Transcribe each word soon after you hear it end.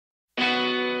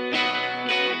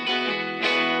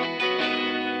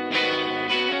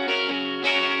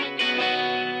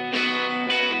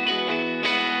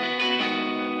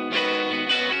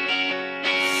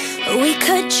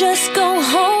just go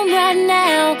home right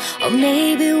now, or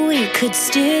maybe we could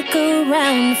stick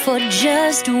around for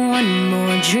just one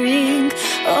more drink.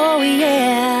 Oh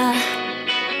yeah.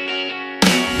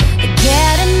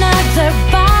 Get another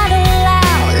bottle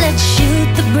out, let's shoot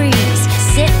the breeze.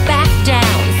 Sit back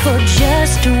down for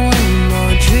just one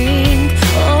more drink.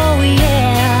 Oh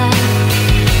yeah.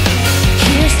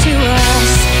 Here's to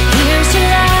us, here's to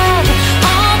love,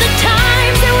 all the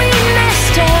times that we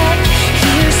messed up.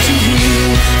 Here's to you,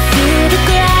 fill the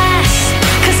glass,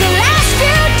 'cause the last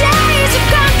few days have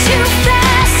gone too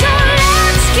fast. So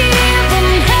let's give them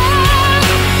hell,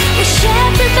 wish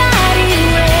everybody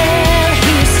well.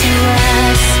 Here's to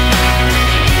us,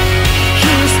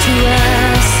 here's to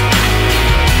us.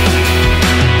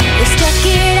 We stuck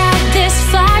it out this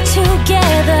far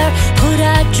together, put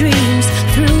our dreams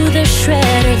through the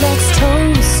shredder. Let's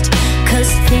toast,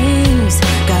 'cause things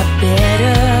got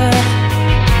better.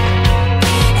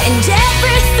 And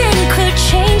everything could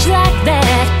change like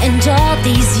that, and all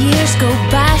these years go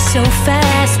by so fast.